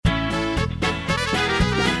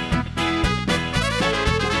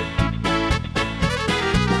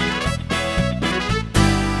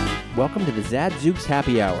welcome to the Zadzooks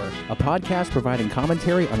Happy Hour, a podcast providing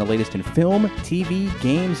commentary on the latest in film, TV,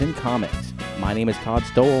 games, and comics. My name is Todd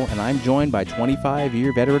Stoll, and I'm joined by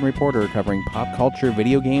 25-year veteran reporter covering pop culture,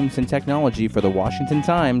 video games, and technology for the Washington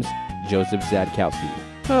Times, Joseph Zadkowski.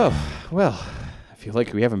 Oh, well, I feel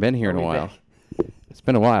like we haven't been here in a while. It's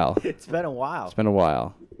been a while. It's been a while. It's been a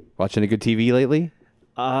while. Watching a good TV lately?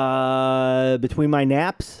 Between my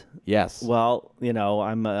naps? Yes. Well, you know,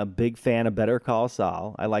 I'm a big fan of Better Call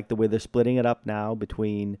Saul. I like the way they're splitting it up now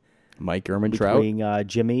between Mike Ehrmantraut?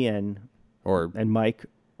 Jimmy and Mike,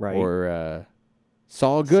 right? Or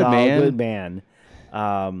Saul Goodman. Saul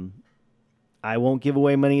Goodman. I won't give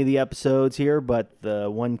away many of the episodes here, but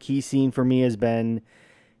the one key scene for me has been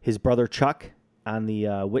his brother Chuck on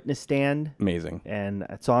the witness stand. Amazing. And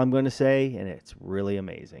that's all I'm going to say, and it's really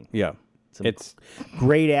amazing. Yeah. It's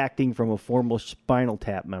great acting from a former Spinal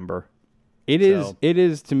Tap member. It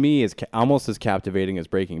is to me almost as captivating as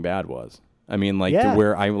Breaking Bad was. I mean, to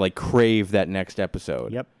where I crave that next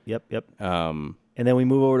episode. Yep. And then we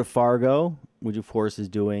move over to Fargo, which of course is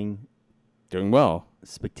doing well,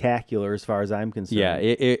 spectacular as far as I'm concerned.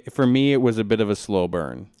 Yeah, for me it was a bit of a slow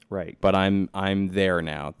burn. Right. But I'm there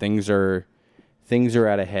now. Things are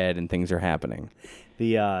out ahead and things are happening.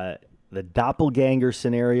 The doppelganger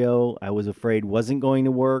scenario, I was afraid wasn't going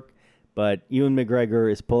to work, but Ewan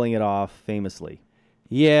McGregor is pulling it off famously.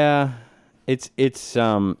 Yeah, it's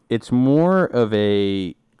more of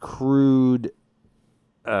a crude,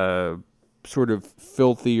 sort of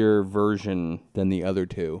filthier version than the other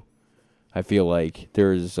two. I feel like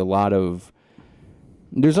there's also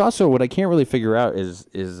what I can't really figure out is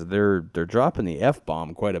they're dropping the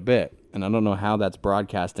F-bomb quite a bit. And I don't know how that's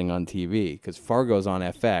broadcasting on TV because Fargo's on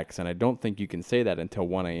FX, and I don't think you can say that until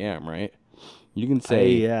 1 a.m., right? You can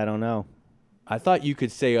say... I don't know. I thought you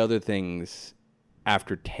could say other things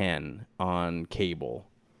after 10 on cable.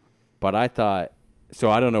 But I thought...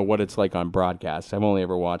 So I don't know what it's like on broadcast. I've only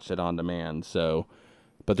ever watched it on demand, so...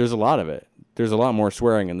 But there's a lot of it. There's a lot more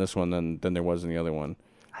swearing in this one than there was in the other one.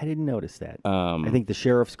 I didn't notice that. I think the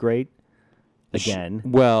sheriff's great. Again.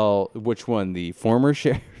 Well, which one? The former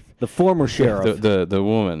sheriff? The former sheriff. The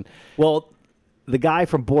woman. Well, the guy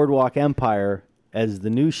from Boardwalk Empire as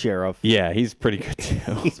the new sheriff. Yeah, he's pretty good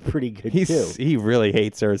too. He's pretty good too. He really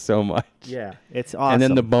hates her so much. Yeah, it's awesome. And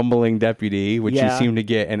then the bumbling deputy, which you seem to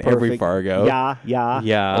get in every Fargo.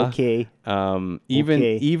 Yeah. Okay.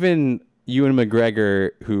 Even Ewan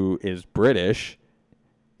McGregor, who is British,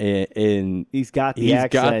 he's got the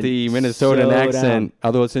accent. He's got the Minnesotan accent,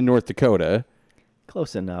 although it's in North Dakota.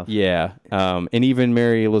 Close enough. Yeah. And even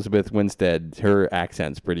Mary Elizabeth Winstead, her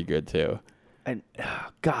accent's pretty good too. And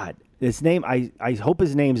God, his name, I hope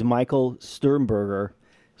his name's Michael Sternberg.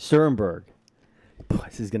 Boy,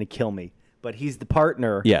 this is going to kill me. But he's the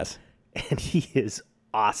partner. Yes. And he is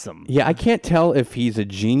awesome. Yeah, I can't tell if he's a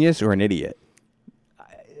genius or an idiot.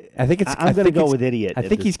 I'm going to go with idiot. I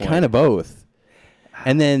think he's kind of both.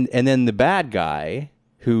 And then the bad guy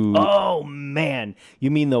who... Oh, man.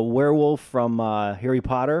 You mean the werewolf from Harry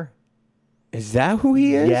Potter? Is that who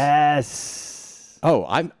he is? Yes. Oh,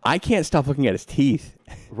 I can't stop looking at his teeth.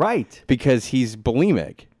 Right. Because he's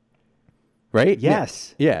bulimic. Right?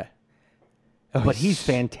 Yes. Yeah. Oh, but he's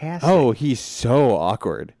fantastic. Oh, he's so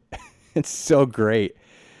awkward. It's so great.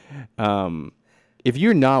 If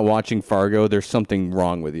you're not watching Fargo, there's something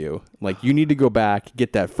wrong with you. Like, you need to go back,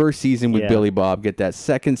 get that first season with Billy Bob, get that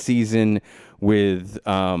second season with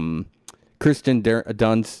Kristen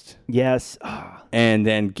Dunst. Yes. And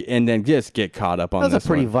then just get caught up on this. That was a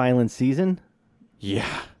pretty violent season. Yeah.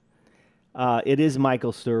 It is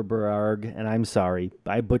Michael Sternberg, and I'm sorry.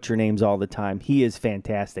 I butcher names all the time. He is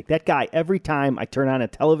fantastic. That guy, every time I turn on a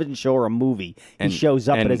television show or a movie, he shows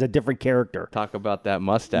up as a different character. Talk about that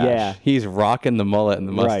mustache. Yeah. He's rocking the mullet and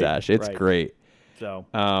the mustache. It's great. So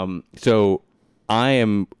I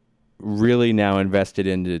am really now invested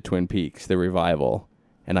into Twin Peaks, the revival,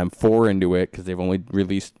 and I'm 4 into it because they've only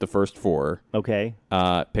released the first 4. Okay.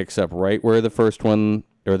 Picks up right where the first one,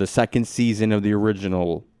 or the second season of the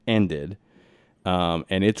original ended.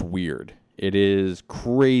 And it's weird. It is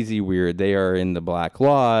crazy weird. They are in the Black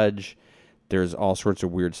Lodge. There's all sorts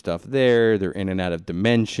of weird stuff there. They're in and out of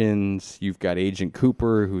dimensions. You've got Agent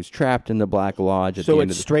Cooper who's trapped in the Black Lodge. So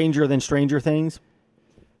it's stranger than Stranger Things?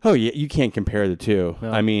 Oh, yeah. You can't compare the two.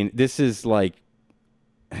 No. I mean, this is like...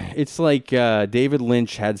 It's like David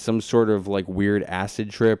Lynch had some sort of like weird acid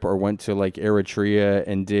trip or went to like Eritrea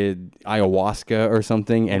and did ayahuasca or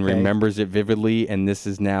something and remembers it vividly, and this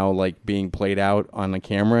is now like being played out on the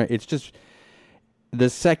camera. It's just the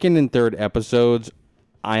second and third episodes,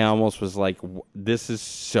 I almost was like, this is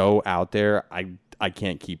so out there. I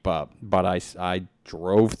can't keep up. But I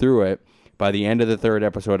drove through it. By the end of the third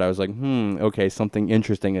episode, I was like, okay, something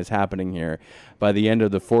interesting is happening here. By the end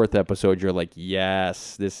of the fourth episode, you're like,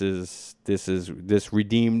 yes, this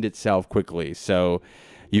redeemed itself quickly. So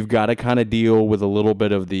you've got to kind of deal with a little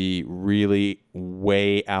bit of the really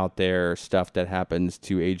way out there stuff that happens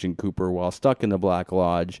to Agent Cooper while stuck in the Black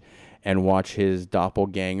Lodge, and watch his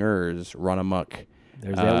doppelgangers run amok.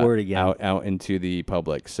 There's that word again. Out into the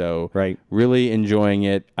public. So right. Really enjoying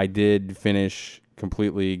it. I did finish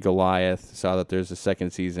completely Goliath. Saw that there's a second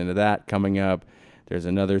season of that coming up. There's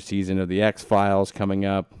another season of the X-Files coming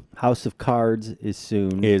up. House of Cards is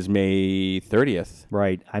soon. Is May 30th.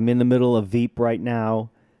 Right. I'm in the middle of Veep right now.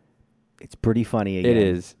 It's pretty funny again. It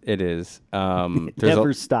is. It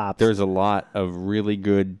never stops. There's a lot of really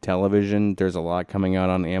good television. There's a lot coming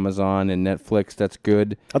out on Amazon and Netflix that's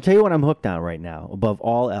good. I'll tell you what I'm hooked on right now, above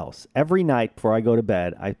all else. Every night before I go to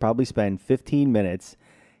bed, I probably spend 15 minutes,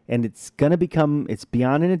 and it's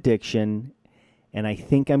beyond an addiction, and I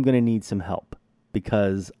think I'm going to need some help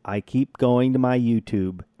because I keep going to my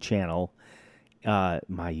YouTube channel. I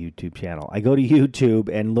go to YouTube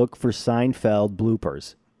and look for Seinfeld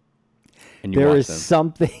bloopers. There is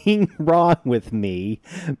something wrong with me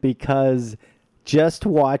because just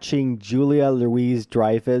watching Julia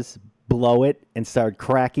Louis-Dreyfus blow it and start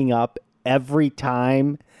cracking up every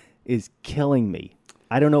time is killing me.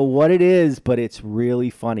 I don't know what it is, but it's really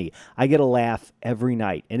funny. I get a laugh every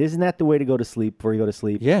night. And isn't that the way to go to sleep before you go to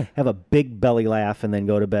sleep? Yeah. Have a big belly laugh and then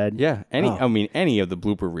go to bed? Yeah. Any of the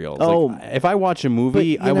blooper reels. Oh. Like, if I watch a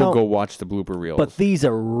movie, I will go watch the blooper reels. But these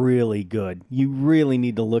are really good. You really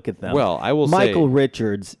need to look at them. Well, I will say Michael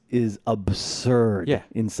Richards is absurd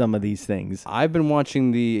in some of these things. I've been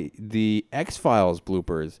watching the X-Files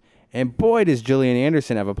bloopers, and boy, does Gillian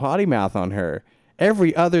Anderson have a potty mouth on her.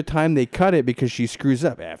 Every other time they cut it because she screws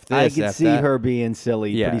up. F this, I can F see that. her being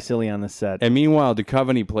silly, pretty silly on the set. And meanwhile,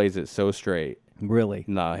 Duchovny plays it so straight. Really?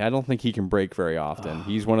 No, I don't think he can break very often.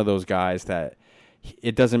 He's one of those guys that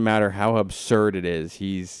it doesn't matter how absurd it is.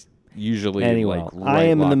 He's usually anyway, I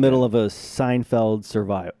am in the middle of a Seinfeld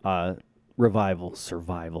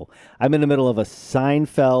revival. I'm in the middle of a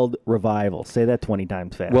Seinfeld revival. Say that 20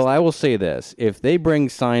 times fast. Well, I will say this. If they bring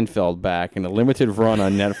Seinfeld back in a limited run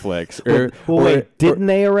on Netflix... didn't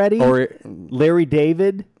they already? Or Larry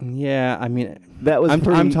David? Yeah, I mean... That was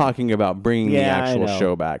I'm talking about bringing the actual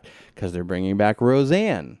show back, because they're bringing back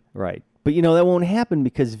Roseanne. Right. But, that won't happen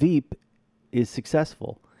because Veep is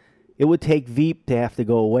successful. It would take Veep to have to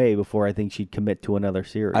go away before I think she'd commit to another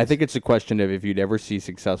series. I think it's a question of if you'd ever see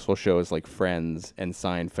successful shows like Friends and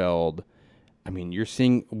Seinfeld. I mean, you're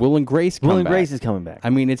seeing Will and Grace come back. Will and Grace is coming back. I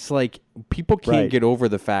mean, it's like people can't get over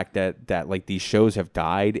the fact that like these shows have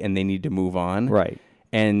died and they need to move on. Right.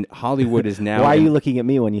 And Hollywood is now... Why are you looking at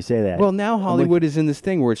me when you say that? Well, now Hollywood is in this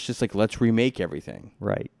thing where it's just like, let's remake everything.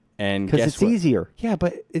 Right. And because it's easier. Yeah,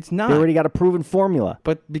 but it's not. They already got a proven formula.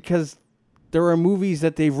 But because there are movies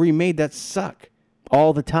that they've remade that suck.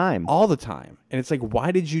 All the time. And it's like,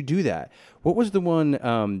 why did you do that? What was the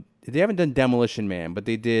one... they haven't done Demolition Man, but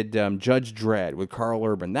they did Judge Dredd with Carl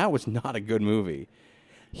Urban. That was not a good movie.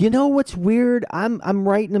 You know what's weird? I'm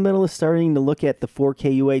right in the middle of starting to look at the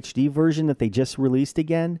 4K UHD version that they just released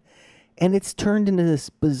again, and it's turned into this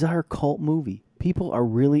bizarre cult movie. People are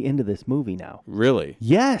really into this movie now. Really?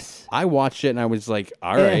 Yes. I watched it and I was like,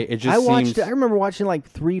 all right. It just seems... I remember watching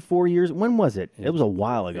like 3-4 years. When was it? It was a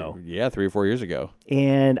while ago. Yeah, 3 or 4 years ago.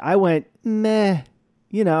 And I went, meh.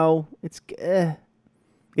 It's...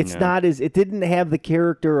 It's not as... It didn't have the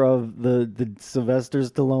character of the Sylvester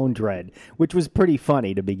Stallone Dredd, which was pretty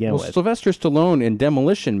funny to begin with. Sylvester Stallone in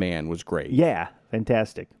Demolition Man was great. Yeah,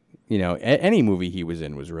 fantastic. Any movie he was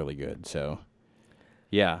in was really good. So,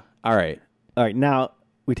 yeah. All right. Now,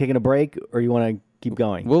 we taking a break, or you want to keep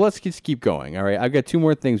going? Well, let's just keep going. All right. I've got 2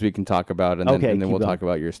 more things we can talk about, and then we'll talk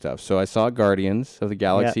about your stuff. So I saw Guardians of the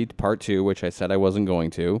Galaxy Part 2, which I said I wasn't going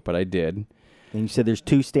to, but I did. And you said there's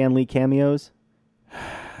 2 Stan Lee cameos?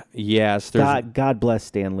 Yes. God bless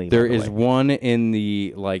Stan Lee. There is one in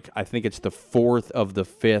the, I think it's the 4th of the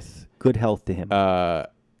 5th. Good health to him.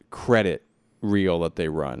 Credit reel that they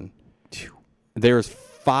run. There's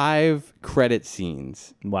 5 credit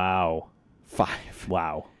scenes. Wow. 5.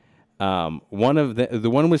 Wow. One of the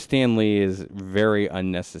one with Stan Lee is very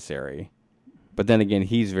unnecessary. But then again,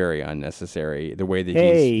 he's very unnecessary. The way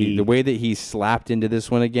that he's slapped into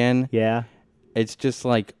this one again. Yeah. It's just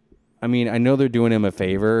like, I mean, I know they're doing him a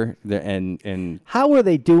favor, and how are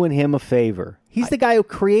they doing him a favor? He's the guy who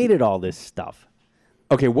created all this stuff.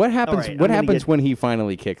 Okay, what happens? What happens when he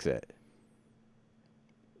finally kicks it?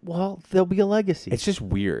 Well, there'll be a legacy. It's just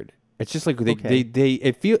weird. It's just like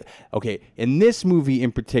it feel okay. In this movie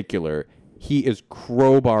in particular, he is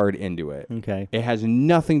crowbarred into it. Okay. It has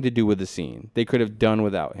nothing to do with the scene. They could have done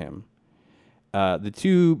without him. The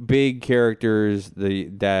two big characters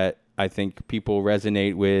that I think people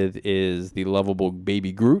resonate with is the lovable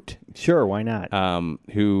baby Groot. Sure, why not?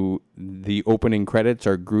 Who the opening credits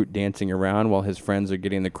are Groot dancing around while his friends are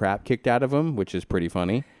getting the crap kicked out of him, which is pretty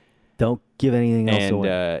funny. Don't give anything else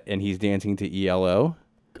away. And he's dancing to ELO.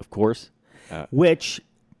 Of course. Which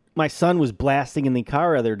my son was blasting in the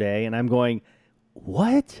car the other day, and I'm going,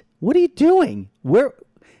 what? What are you doing? Where?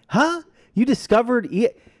 Huh? You discovered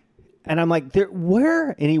And I'm like,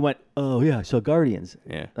 where? And he went, oh, yeah, I saw Guardians.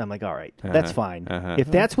 Yeah. I'm like, all right, that's fine. If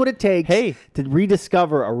that's what it takes to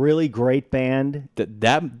rediscover a really great band.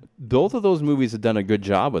 Both of those movies have done a good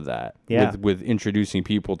job with that. Yeah. With introducing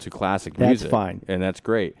people to classic music. That's fine. And that's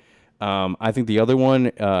great. I think the other one,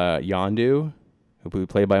 Yondu, who will be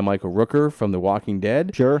played by Michael Rooker from The Walking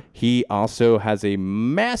Dead. Sure. He also has a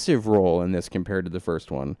massive role in this compared to the first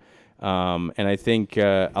one. And I think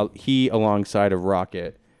he, alongside of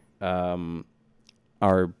Rocket, are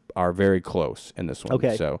very close in this one.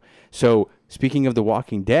 Okay. So speaking of The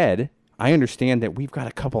Walking Dead, I understand that we've got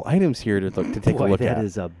a couple items here to take a look at. That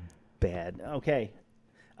is a bad. Okay.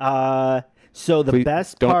 So the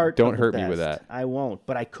best part. Don't hurt me with that. I won't,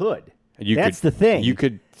 but I could. That's the thing. You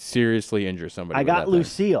could seriously injure somebody. I with got that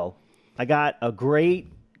Lucille. I got a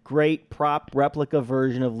great prop replica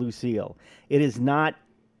version of Lucille. It is not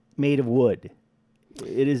made of wood.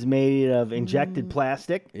 It is made of injected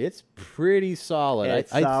plastic. It's pretty solid.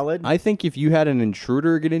 It's solid. I think if you had an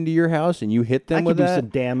intruder get into your house and you hit them with I could that, do some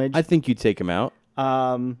damage. I think you'd take them out.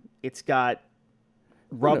 It's got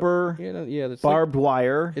rubber, that's barbed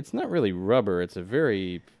wire. It's not really rubber. It's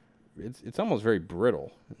it's almost very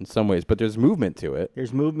brittle in some ways, but there's movement to it.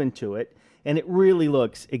 And it really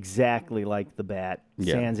looks exactly like the bat,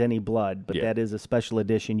 Yeah. sans any blood. But Yeah. that is a special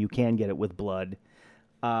edition. You can get it with blood.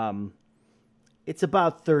 It's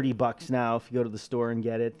about $30 now if you go to the store and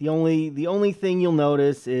get it. The only thing you'll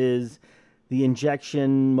notice is the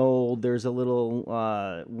injection mold. There's a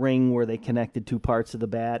little ring where they connected two parts of the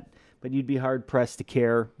bat, but you'd be hard pressed to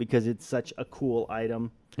care because it's such a cool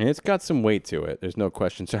item. And it's got some weight to it. There's no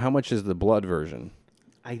question. So how much is the blood version?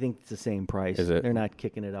 I think it's the same price. Is it? They're not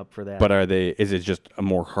kicking it up for that. But is it just a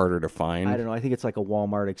more harder to find? I don't know. I think it's like a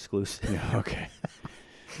Walmart exclusive. Okay.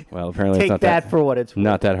 Well, apparently Take it's not that for what it's worth.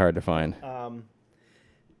 Not that hard to find.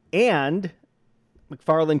 And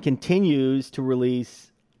McFarlane continues to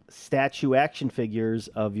release statue action figures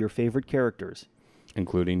of your favorite characters,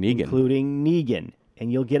 Including Negan.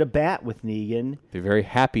 And you'll get a bat with Negan. The very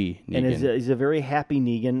happy Negan. And he's a very happy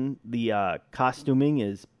Negan. The costuming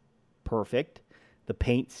is perfect. The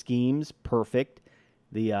paint scheme's perfect.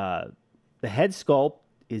 The head sculpt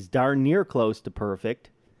is darn near close to perfect.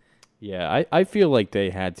 Yeah, I feel like they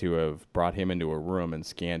had to have brought him into a room and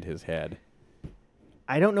scanned his head.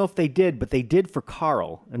 I don't know if they did, but they did for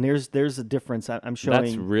Carl. And there's a difference. I'm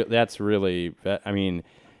showing. That's really. I mean,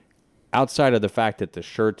 outside of the fact that the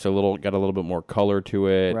shirt's got a little bit more color to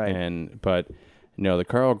it, right. But no, the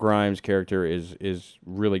Carl Grimes character is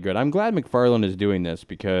really good. I'm glad McFarlane is doing this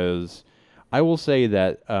because I will say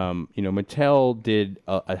that Mattel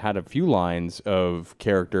had a few lines of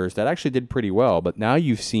characters that actually did pretty well, but now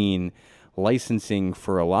you've seen licensing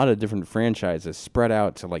for a lot of different franchises spread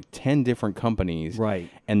out to like 10 different companies, right?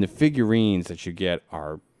 And the figurines that you get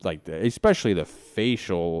are like especially the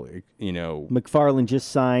facial, McFarlane just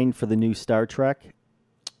signed for the new Star Trek.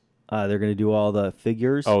 They're going to do all the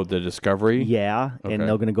figures. Oh, the Discovery? Yeah, okay. And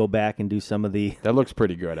they're going to go back and do some of the... That looks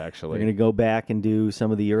pretty good, actually. They're going to go back and do some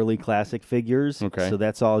of the early classic figures. Okay. So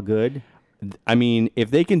that's all good. I mean, if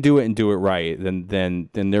they can do it and do it right, then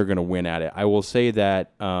they're going to win at it. I will say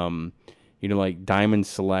that, like Diamond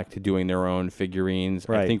Select doing their own figurines.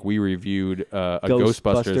 Right. I think we reviewed a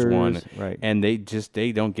Ghostbusters one, right? And they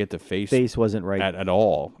don't get the face. Face wasn't right at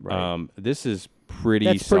all. Right. This is pretty.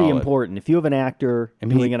 That's solid. pretty important. If you have an actor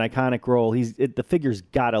doing an iconic role, the figure's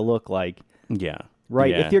got to look like. Yeah. Right.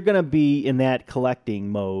 Yeah. If you're going to be in that collecting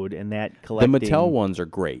mode and that collecting, the Mattel ones are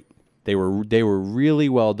great. They were really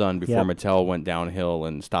well done before Yep. Mattel went downhill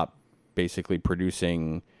and stopped basically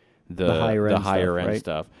producing the higher end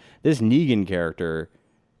stuff. This Negan character,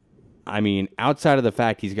 I mean, outside of the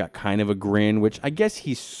fact he's got kind of a grin, which I guess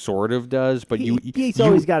he sort of does, but he's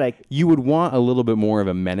always got a. You would want a little bit more of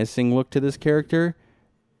a menacing look to this character.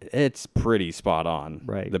 It's pretty spot on.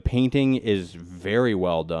 Right. The painting is very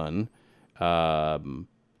well done. The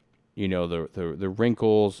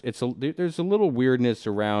wrinkles. There's a little weirdness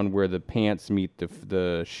around where the pants meet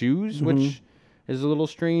the shoes, which is a little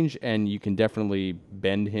strange, and you can definitely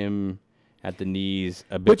bend him at the knees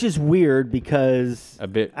a bit. Which is weird because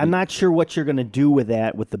I'm not sure what you're going to do with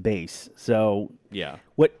that with the base. So yeah.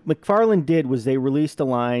 What McFarlane did was they released a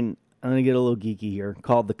line, I'm going to get a little geeky here,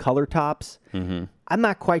 called the Color Tops. Mm-hmm. I'm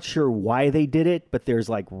not quite sure why they did it, but there's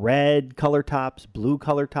like red color tops, blue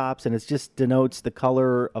color tops, and it just denotes the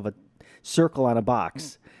color of a circle on a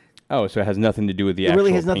box. Oh, so it has nothing to do with the actual It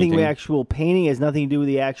really has nothing to do with painting? actual painting. It has nothing to do with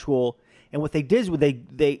the actual... And what they did is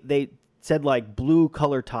they said like blue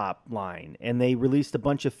color top line, and they released a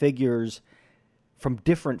bunch of figures from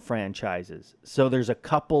different franchises. So there's a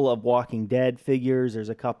couple of Walking Dead figures, there's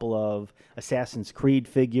a couple of Assassin's Creed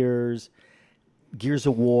figures, Gears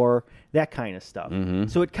of War, that kind of stuff. Mm-hmm.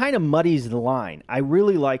 So it kind of muddies the line. I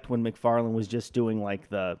really liked when McFarlane was just doing like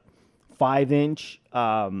the 5-inch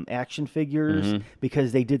action figures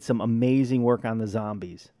because they did some amazing work on the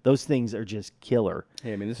zombies. Those things are just killer.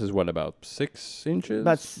 Hey, I mean, this is what, about 6 inches?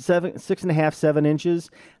 About 6.5, 7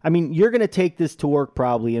 inches. I mean, you're going to take this to work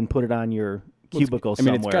probably and put it on your cubicle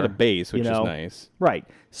somewhere. It's got a base, which is nice. Right.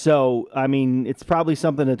 So, I mean, it's probably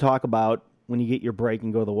something to talk about when you get your break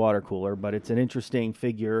and go to the water cooler, but it's an interesting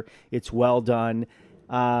figure. It's well done.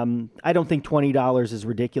 I don't think $20 is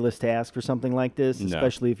ridiculous to ask for something like this,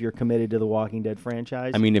 especially if you're committed to the Walking Dead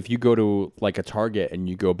franchise. I mean, if you go to like a Target and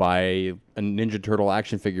you go buy a Ninja Turtle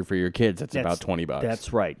action figure for your kids, that's about $20.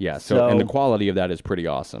 That's right. Yeah. So, and the quality of that is pretty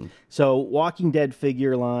awesome. So, Walking Dead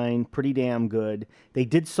figure line, pretty damn good. They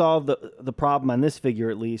did solve the problem on this figure,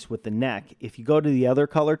 at least, with the neck. If you go to the other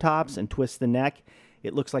color tops and twist the neck,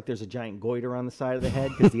 it looks like there's a giant goiter on the side of the head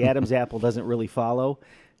because the Adam's apple doesn't really follow.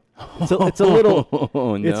 So it's a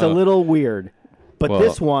little weird. But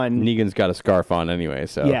this one, Negan's got a scarf on anyway,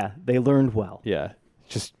 so yeah, they learned well. Yeah,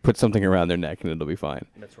 just put something around their neck and it'll be fine.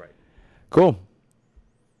 That's right. Cool.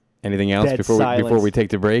 Anything else before we take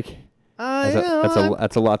the break?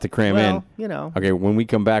 That's a lot to cram in. You know. Okay, when we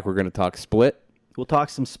come back, we're going to talk Split. We'll talk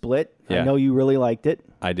some Split. Yeah. I know you really liked it.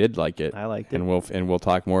 I did like it. I liked it. And we'll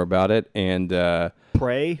talk more about it. And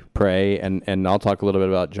Prey, and I'll talk a little bit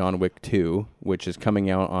about John Wick 2, which is coming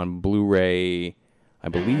out on Blu-ray, I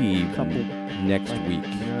believe, next week.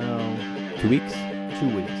 No. 2 weeks?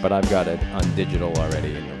 2 weeks. But I've got it on digital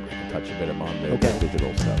already, and we'll touch a bit on the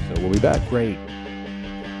digital stuff. So we'll be back. Great.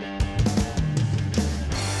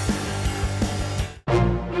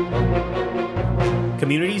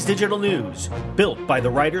 Communities Digital News, built by the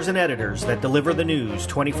writers and editors that deliver the news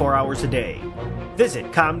 24 hours a day.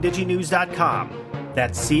 Visit comdiginews.com.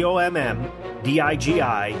 That's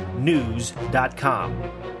COMMDIGI news.com.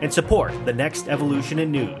 And support the next evolution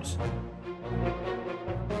in news.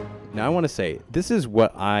 Now, I want to say, this is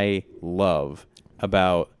what I love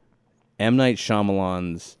about M. Night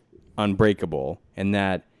Shyamalan's Unbreakable, and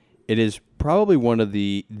that it is probably one of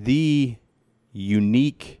the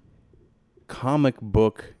unique comic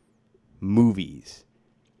book movies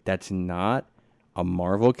that's not a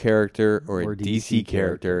Marvel character or a DC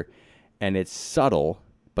character, and it's subtle,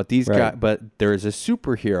 but but there is a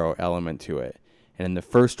superhero element to it. And in the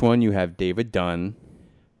first one, you have David Dunn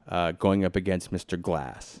going up against Mr.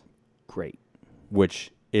 Glass. Great.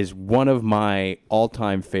 Which is one of my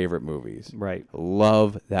all-time favorite movies. Right.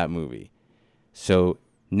 Love that movie. So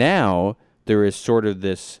now there is sort of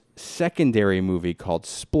this secondary movie called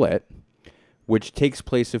Split, which takes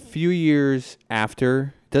place a few years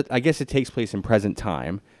after. I guess it takes place in present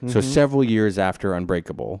time, so several years after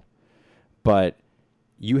Unbreakable. But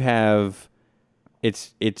you have,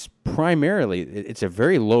 it's primarily, it's a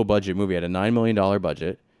very low budget movie. It had a $9 million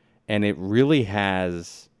budget, and it really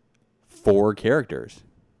has 4 characters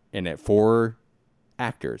in it, 4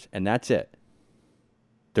 actors, and that's it.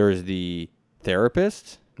 There's the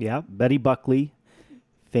therapist. Yeah, Betty Buckley,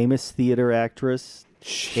 famous theater actress.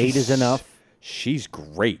 8 is enough. She's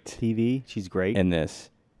great. TV, she's great. In this.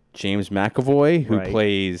 James McAvoy, who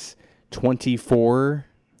plays 24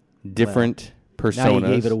 different personas. Now you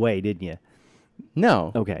gave it away, didn't you?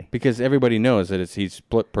 No. Okay. Because everybody knows that he's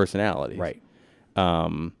split personalities. Right.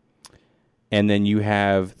 And then you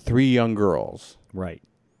have 3 young girls. Right.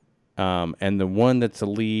 And the one that's a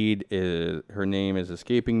lead, her name is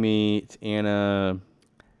escaping me. It's Anna.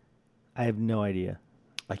 I have no idea.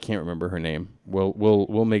 I can't remember her name.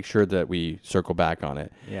 We'll make sure that we circle back on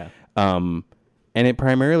it. Yeah. And it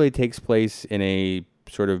primarily takes place in a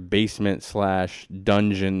sort of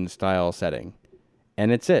basement/dungeon style setting,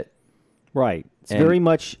 and it's it. Right. It's very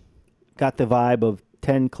much got the vibe of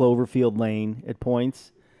 10 Cloverfield Lane at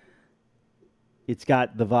points. It's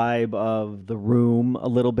got the vibe of The Room a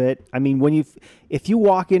little bit. I mean, if you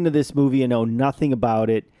walk into this movie and know nothing about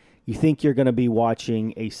it, you think you're going to be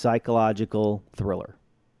watching a psychological thriller,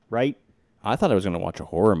 right? I thought I was going to watch a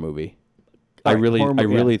horror movie. Right, I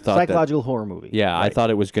really thought psychological horror movie. Yeah, right. I thought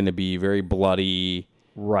it was going to be very bloody.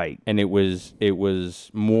 Right. And it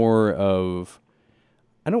was more of,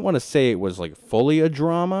 I don't want to say it was like fully a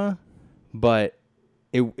drama, but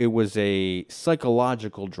it was a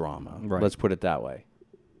psychological drama. Right. Let's put it that way.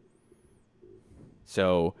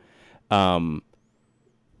 So,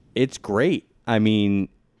 it's great. I mean,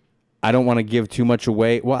 I don't want to give too much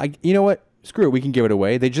away. Well, you know what? Screw it. We can give it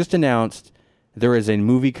away. They just announced there is a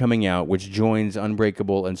movie coming out which joins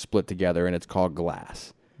Unbreakable and Split together, and it's called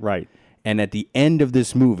Glass. Right. And at the end of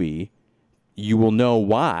this movie, you will know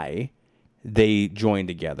why they joined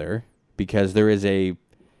together, because there is the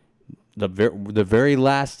very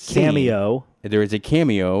last scene, cameo. There is a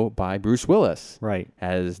cameo by Bruce Willis, Right.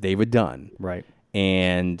 as David Dunn, Right.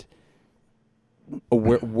 and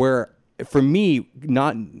where for me,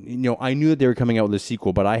 not, I knew that they were coming out with a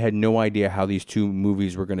sequel, but I had no idea how these two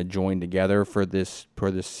movies were going to join together for this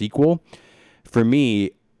sequel. For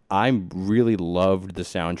me, I really loved the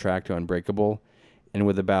soundtrack to Unbreakable, and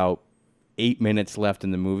with about 8 minutes left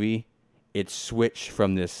in the movie, it switched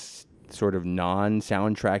from this sort of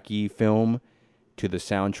non-soundtracky film to the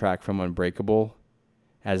soundtrack from Unbreakable,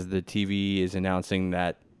 as the TV is announcing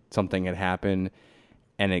that something had happened,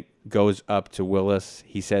 and it goes up to Willis.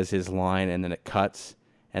 He says his line, and then it cuts,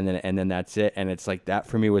 and then that's it. And it's like, that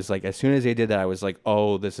for me was like, as soon as they did that, I was like,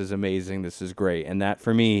 oh, this is amazing, this is great. And that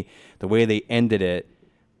for me, the way they ended it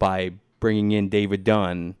by bringing in David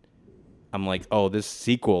Dunn, I'm like, oh, this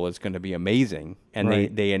sequel is going to be amazing. And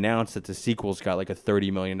right. they announced that the sequel's got like a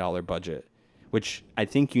 $30 million budget, which I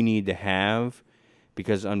think you need to have,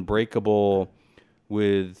 because Unbreakable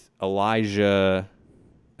with Elijah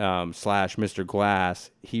slash Mr. Glass,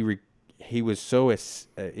 he was so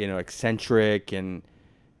eccentric and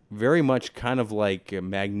very much kind of like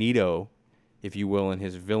Magneto, if you will, in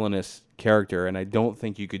his villainous character. And I don't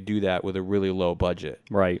think you could do that with a really low budget.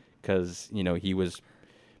 Right. Because, he was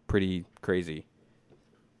pretty crazy.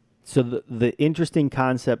 So the interesting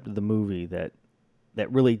concept of the movie that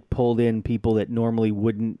really pulled in people that normally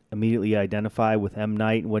wouldn't immediately identify with M.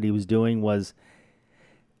 Night and what he was doing was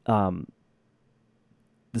the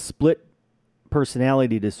split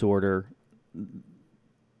personality disorder.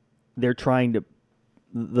 They're trying to,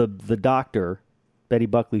 the doctor, Betty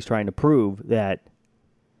Buckley's trying to prove that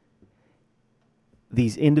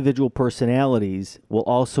these individual personalities will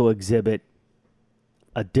also exhibit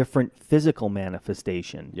a different physical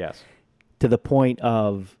manifestation. Yes. To the point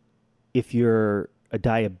of, if you're a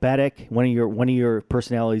diabetic, one of your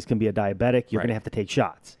personalities can be a diabetic, you're Right. going to have to take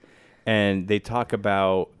shots. And they talk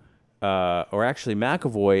about, or actually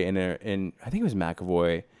McAvoy, in I think it was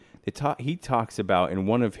McAvoy, he talks about in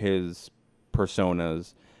one of his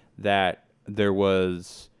personas that there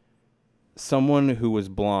was someone who was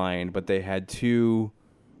blind, but they had two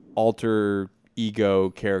alter ego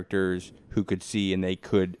characters who could see, and they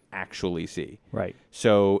could actually see. Right.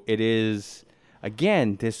 So it is,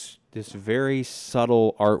 again, this very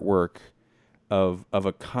subtle artwork of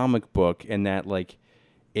a comic book, and that, like,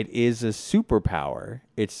 it is a superpower.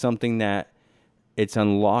 It's something that it's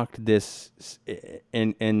unlocked this,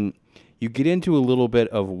 and you get into a little bit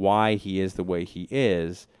of why he is the way he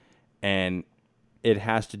is, and it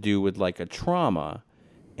has to do with like a trauma,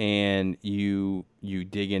 and you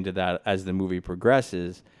dig into that as the movie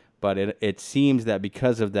progresses. But it seems that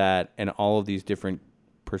because of that and all of these different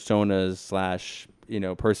personas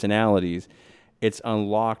 / personalities, it's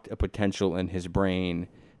unlocked a potential in his brain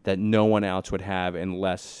that no one else would have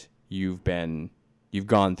unless you've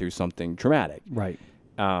gone through something traumatic. Right.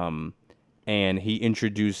 And he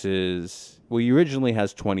introduces, he originally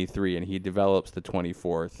has 23, and he develops the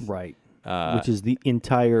 24th. Right. Which is the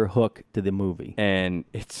entire hook to the movie. And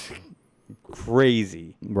it's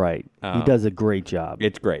crazy. Right. He does a great job.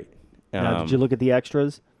 It's great. Now, did you look at the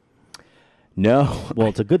extras? No. Well,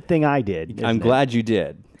 it's a good thing I did. I'm glad you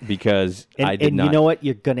did, because I did not. And you know what?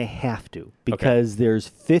 You're going to have to, because there's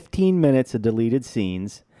 15 minutes of deleted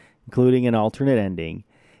scenes, including an alternate ending.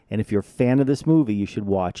 And if you're a fan of this movie, you should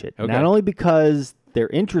watch it. Okay. Not only because they're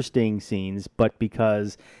interesting scenes, but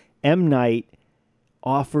because M. Night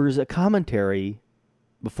offers a commentary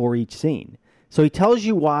before each scene. So he tells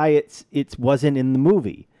you why it wasn't in the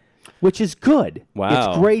movie, which is good. Wow.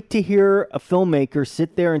 It's great to hear a filmmaker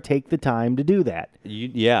sit there and take the time to do that.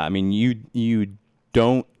 You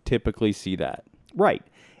don't typically see that. Right.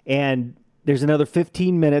 And there's another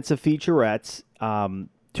 15 minutes of featurettes.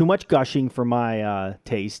 Too much gushing for my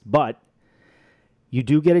taste, but you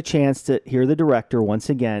do get a chance to hear the director once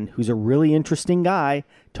again, who's a really interesting guy,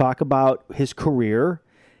 talk about his career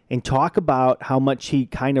and talk about how much he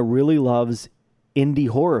kind of really loves indie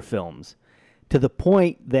horror films. to the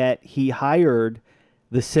point that he hired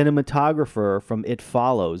the cinematographer from It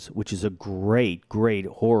Follows, which is a great, great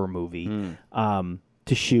horror movie,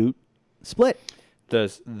 to shoot Split. The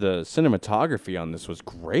cinematography on this was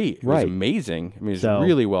great. It was amazing. I mean, it's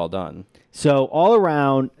really well done. So all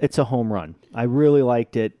around, it's a home run. I really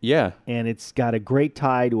liked it. Yeah. And it's got a great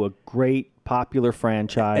tie to a great popular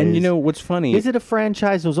franchise. And you know what's funny? Is it a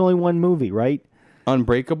franchise? There was only one movie, right?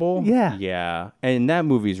 Unbreakable? Yeah. Yeah. And that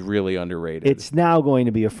movie's really underrated. It's now going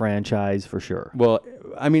to be a franchise for sure. Well,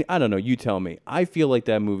 I mean, I don't know. You tell me. I feel like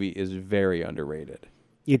that movie is very underrated.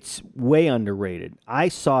 It's way underrated. I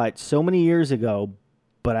saw it so many years ago,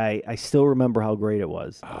 but I still remember how great it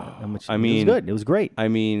was. It was good. It was great. I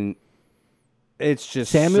mean, it's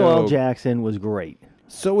just Samuel L. Jackson was great.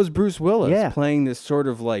 So was Bruce Willis playing this sort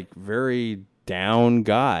of like very down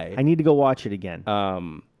guy. I need to go watch it again.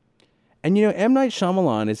 And you know, M. Night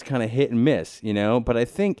Shyamalan is kind of hit and miss, you know, but I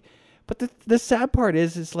think, but the sad part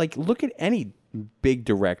is, it's like, look at any big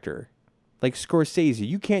director. Like Scorsese,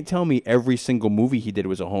 you can't tell me every single movie he did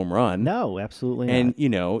was a home run. No, absolutely not. And, you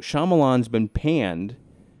know, Shyamalan's been panned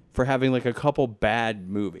for having like a couple bad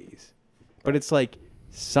movies. But it's like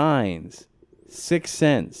Signs, Sixth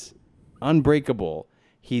Sense, Unbreakable.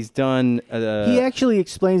 He's done... he actually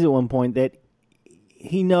explains at one point that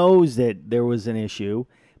he knows that there was an issue,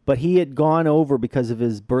 but he had gone over, because of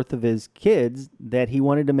his birth of his kids, that he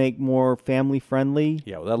wanted to make more family-friendly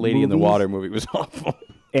Yeah, well, that Lady in the Water movie was awful.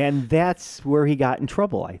 And that's where he got in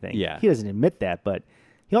trouble, I think. Yeah. He doesn't admit that, but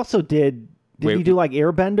he also did he do like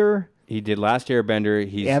Airbender? He did Last Airbender.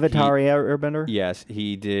 Airbender? Yes,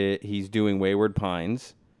 he did. He's doing Wayward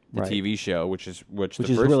Pines, the TV show, which is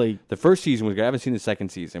really... The first season was good. I haven't seen the second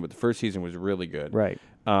season, but the first season was really good. Right.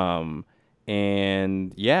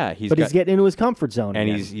 And yeah, he's getting into his comfort zone and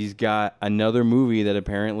again. he's got another movie that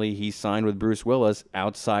apparently he signed with Bruce Willis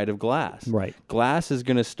outside of Glass. Right. Glass is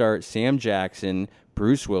going to start Sam Jackson,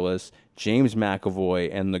 Bruce Willis, James McAvoy,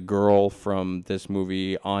 and the girl from this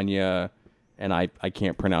movie, Anya, and I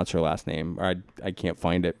can't pronounce her last name, or I can't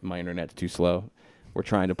find it. My internet's too slow. We're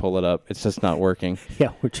trying to pull it up. It's just not working.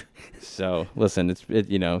 Yeah. So listen,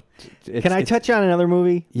 Can I touch on another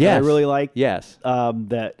movie that I really like? Yes.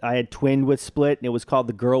 That I had twinned with Split, and it was called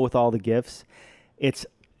The Girl with All the Gifts. It's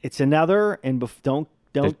another, and don't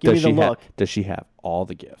give me the look. Does she have all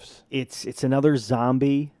the gifts? It's another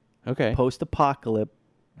zombie. Okay. Post-apocalypse.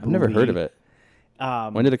 I've never heard of it.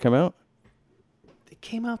 When did it come out? It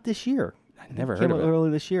came out this year. I never heard of it.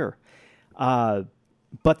 Early this year. But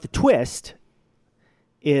the twist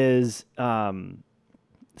is,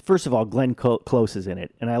 first of all, Glenn Close is in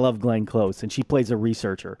it, and I love Glenn Close, and she plays a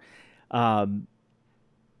researcher. The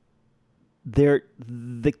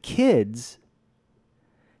kids,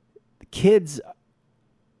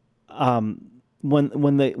 when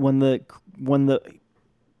the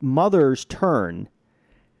mothers turn,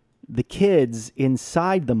 the kids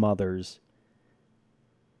inside the mothers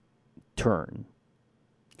turn.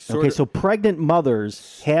 So pregnant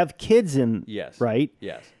mothers have kids in, right?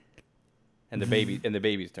 Yes. And the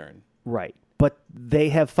baby's turn. Right. But they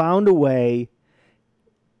have found a way,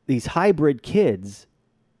 these hybrid kids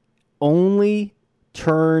only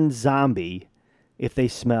turn zombie if they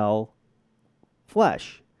smell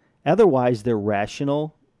flesh. Otherwise, they're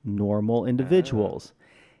rational, normal individuals.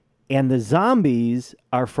 And the zombies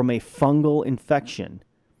are from a fungal infection.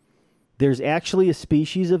 There's actually a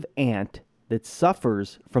species of ant that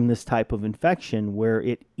suffers from this type of infection where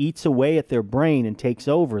it eats away at their brain and takes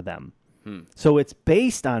over them. So it's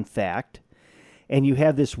based on fact, and you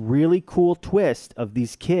have this really cool twist of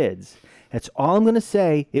these kids. That's all I'm going to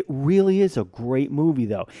say. It really is a great movie,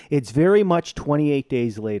 though. It's very much 28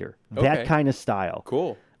 Days Later, that kind of style.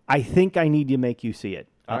 Cool. I think I need to make you see it.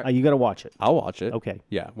 You got to watch it. I'll watch it. Okay.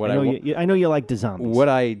 Yeah. I know you like the zombies. What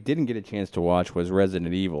I didn't get a chance to watch was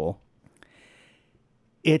Resident Evil.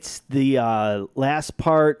 It's the last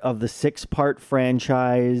part of the 6-part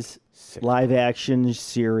franchise live-action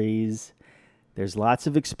series. There's lots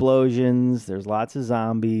of explosions. There's lots of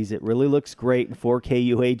zombies. It really looks great in 4K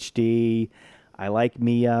UHD. I like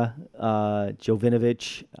Mia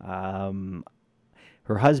Jovovich.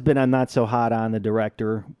 Her husband, I'm not so hot on, the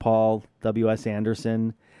director, Paul W.S.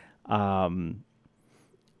 Anderson.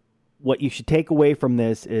 What you should take away from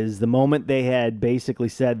this is the moment they had basically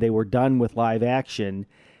said they were done with live action,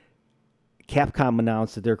 Capcom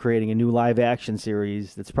announced that they're creating a new live action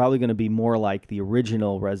series that's probably going to be more like the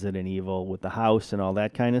original Resident Evil with the house and all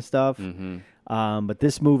that kind of stuff. But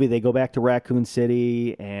this movie, they go back to Raccoon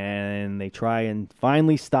City and they try and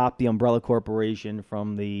finally stop the Umbrella Corporation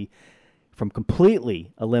from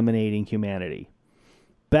completely eliminating humanity.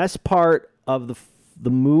 Best part of the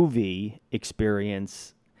movie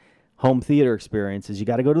experience, home theater experience, is you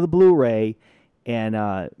got to go to the Blu-ray,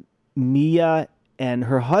 and Mia and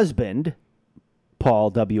her husband, Paul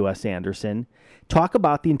W.S. Anderson, talk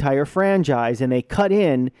about the entire franchise, and they cut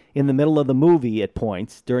in the middle of the movie at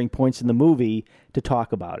points, during points in the movie, to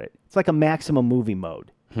talk about it. It's like a maximum movie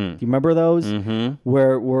mode. Do you remember those? Mm-hmm.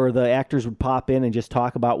 Where the actors would pop in and just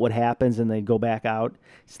talk about what happens and they'd go back out?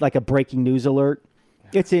 It's like a breaking news alert.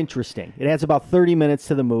 It's interesting. It adds about 30 minutes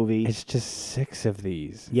to the movie. It's just 6 of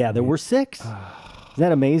these. Yeah, there were 6. Isn't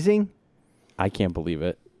that amazing? I can't believe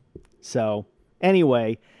it. So,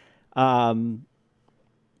 anyway,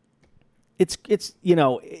 it's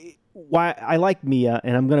why I like Mia,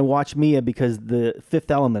 and I'm going to watch Mia because the Fifth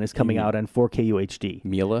Element is coming out on 4K UHD.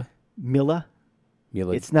 Mila? Mila?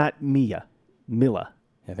 It's not Mia. Mila.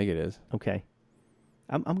 I think it is. Okay.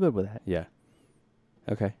 I'm good with that. Yeah.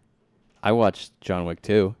 Okay. I watched John Wick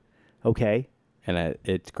 2. Okay. And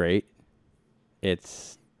it's great.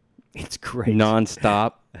 It's great.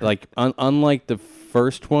 nonstop. Like, unlike the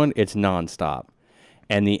first one, it's nonstop.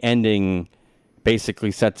 And the ending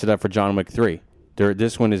basically sets it up for John Wick 3.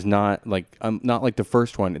 This one is not like the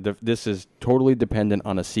first one. This is totally dependent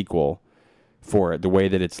on a sequel for it, the way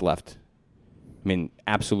that it's left. I mean,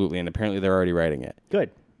 absolutely, and apparently they're already writing it. Good.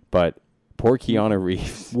 But poor Keanu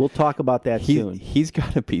Reeves. We'll talk about that soon. He's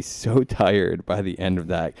got to be so tired by the end of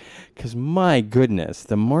that, because my goodness,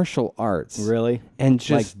 the martial arts. Really? And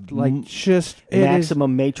just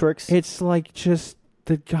Maximum Matrix. It's like just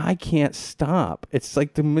the guy can't stop. It's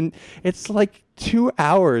like 2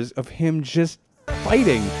 hours of him just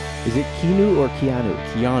fighting. Is it Keanu or Keanu?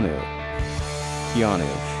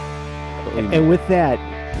 Keanu. And with that,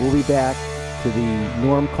 we'll be back to the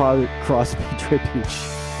Norm Crosby tribute show.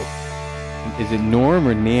 Is it Norm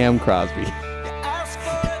or Nam Crosby?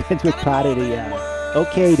 Depends what part of the...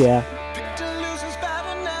 Okay, there.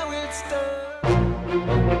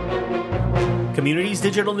 Communities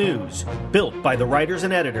Digital News, built by the writers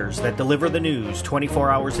and editors that deliver the news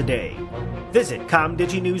 24 hours a day. Visit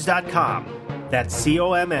comdiginews.com. That's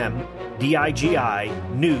COMMDIGI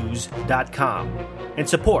news.com. And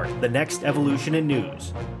support the next evolution in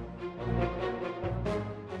news.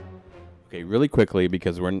 Okay, really quickly,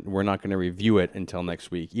 because we're not going to review it until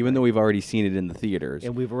next week, even though we've already seen it in the theaters.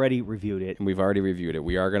 And we've already reviewed it. We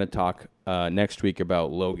are going to talk next week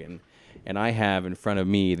about Logan. And I have in front of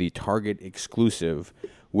me the Target exclusive,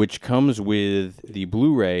 which comes with the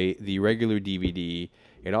Blu-ray, the regular DVD.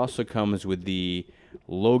 It also comes with the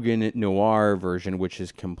Logan Noir version, which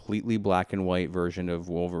is completely black and white version of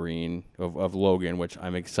Wolverine, of Logan, which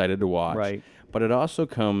I'm excited to watch. Right. But it also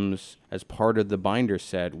comes as part of the binder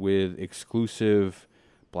set with exclusive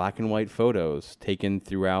black and white photos taken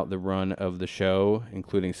throughout the run of the show,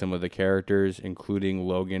 including some of the characters, including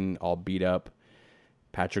Logan all beat up,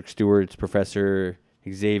 Patrick Stewart's Professor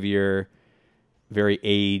Xavier, very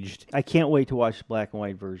aged. I can't wait to watch the black and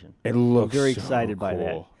white version. It looks I'm very so excited by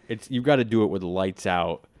cool. that. You've got to do it with the lights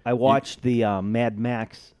out. I watched the Mad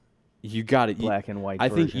Max. You got it. Black and white I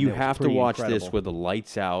think version. you It was have to pretty watch incredible. this with the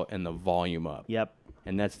lights out and the volume up. Yep.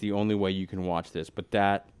 And that's the only way you can watch this. But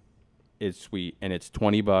that is sweet, and it's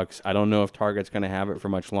 $20. I don't know if Target's going to have it for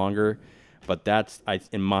much longer, but that's,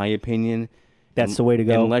 in my opinion, That's the way to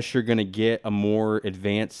go. Unless you're going to get a more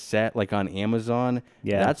advanced set like on Amazon,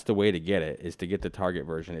 Yeah. that's the way to get it, is to get the Target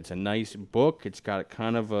version. It's a nice book. It's got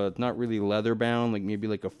kind of a, not really leather bound, like maybe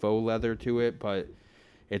like a faux leather to it, but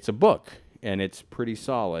it's a book, and it's pretty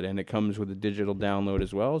solid. And it comes with a digital download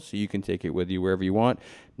as well, so you can take it with you wherever you want.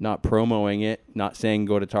 Not promoting it, not saying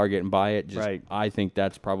go to Target and buy it. Just, Right. I think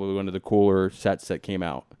that's probably one of the cooler sets that came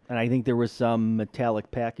out. And I think there was some metallic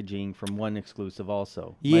packaging from one exclusive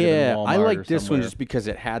also. Might have been Yeah, I Walmart or like this one somewhere. just because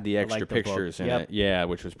it had the extra like the book. pictures in Yep. it. Yeah,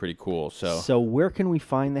 which was pretty cool. So where can we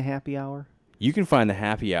find the happy hour? You can find the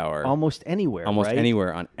happy hour Almost anywhere, almost right?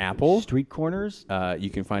 anywhere on Apple. Street corners, You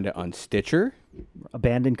can find it on Stitcher.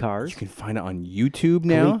 abandoned cars, You can find it on YouTube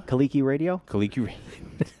now. Kaliki Radio. Kaliki Radio.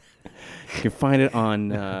 You can find it on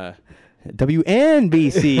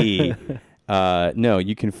WNBC. No,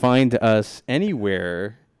 you can find us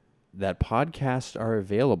anywhere that podcasts are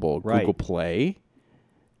available. Right. Google Play.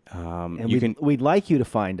 And You we'd like you to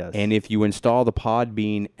find us. And if you install the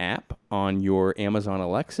Podbean app on your Amazon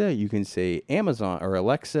Alexa, you can say, Amazon or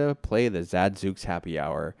Alexa, play the Zadzooks Happy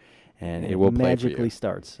Hour, and it will play for magically you.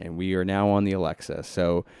 starts. And we are now on the Alexa.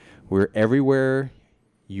 So we're everywhere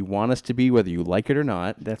you want us to be, whether you like it or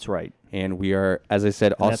not. That's right. And we are, as I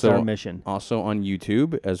said, And that's also our mission. also on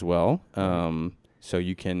YouTube as well. So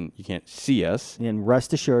you can't see us. And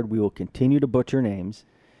rest assured, we will continue to butcher names.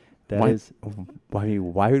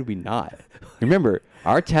 Why would we not? Remember,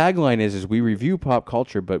 our tagline is we review pop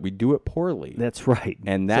culture, but we do it poorly. That's right.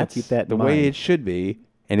 And So that's keep that in the way mind. it should be.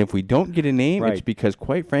 And if we don't get a name, it's Right. because,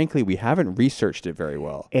 quite frankly, we haven't researched it very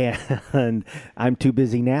well. And I'm too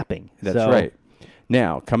busy napping. That's So, right.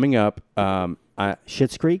 Now, coming up,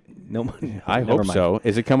 Schitt's Creek? No, I never hope mind. so.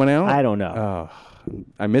 Is it coming out? I don't know.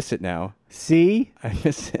 I miss it now. See? I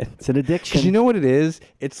miss it. It's an addiction. Because you know what it is?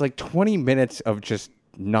 It's like 20 minutes of just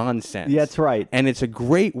nonsense. Yeah, that's right. And it's a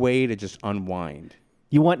great way to just unwind.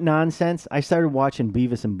 You want nonsense? I started watching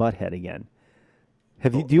Beavis and Butthead again.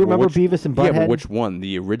 Do you remember Beavis and Butthead? Yeah, but which one?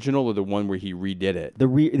 The original or the one where he redid it?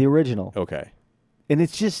 The original. Okay. And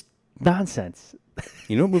it's just nonsense.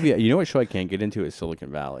 You know what show I can't get into is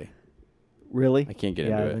Silicon Valley. Really? I can't get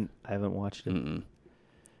into it. I haven't watched it. Mm-mm.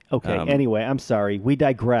 Okay. Anyway, I'm sorry. We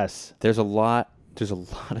digress. There's a lot of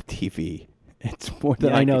TV. It's more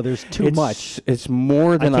than I know. There's too much. It's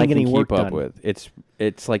more than I can't get can any work keep up done. with.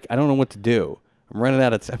 It's like I don't know what to do. I'm running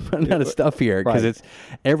out of stuff here because Right. it's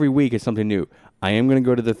every week it's something new. I am going to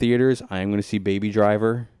go to the theaters. I am going to see Baby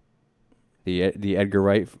Driver, the Edgar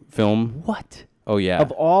Wright film. What? Oh yeah, Of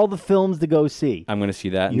all the films to go see, I'm going to see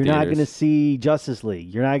that. you're in not theaters. going to see Justice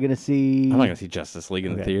League. You're not going to see. I'm not going to see Justice League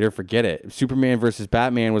in the Okay. theater. Forget it. Superman versus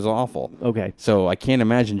Batman was awful. Okay. So I can't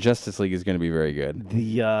imagine Justice League is going to be very good.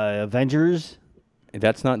 The Avengers.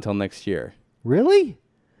 That's not until next year. Really?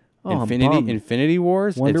 Oh, I'm bummed. Infinity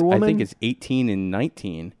Wars. Wonder I Woman? think it's 18 and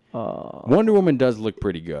 19. Wonder Woman does look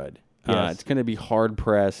pretty good. Yes. It's going to be hard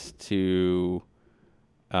pressed to.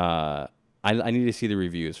 I need to see the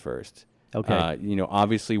reviews first. Okay.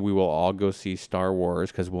 Obviously we will all go see Star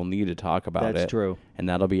Wars because we'll need to talk about it. That's true. And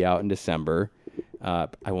that'll be out in December. I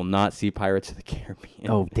will not see Pirates of the Caribbean.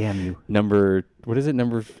 Oh, damn you. What is it?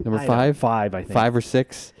 Number I know. 5? 5, I think. 5 or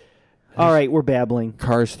 6? All right, we're babbling.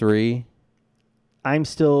 Cars 3. I'm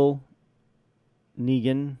still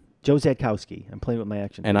Negan. Joe Zadkowski. I'm playing with my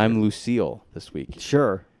action. And I'm Lucille this week.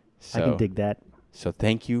 Sure. I So, can dig that. So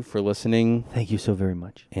thank you for listening. Thank you so very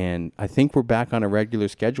much. And I think we're back on a regular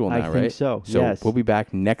schedule now, I right? think so, So yes. we'll be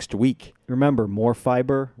back next week. Remember, more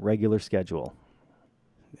fiber, regular schedule.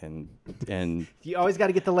 And You always got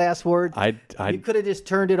to get the last word. I You could have just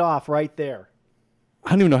turned it off right there.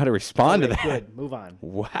 don't even know how to respond to Okay, that. good. Move on.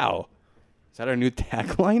 Wow. Is that our new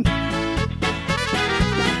tagline?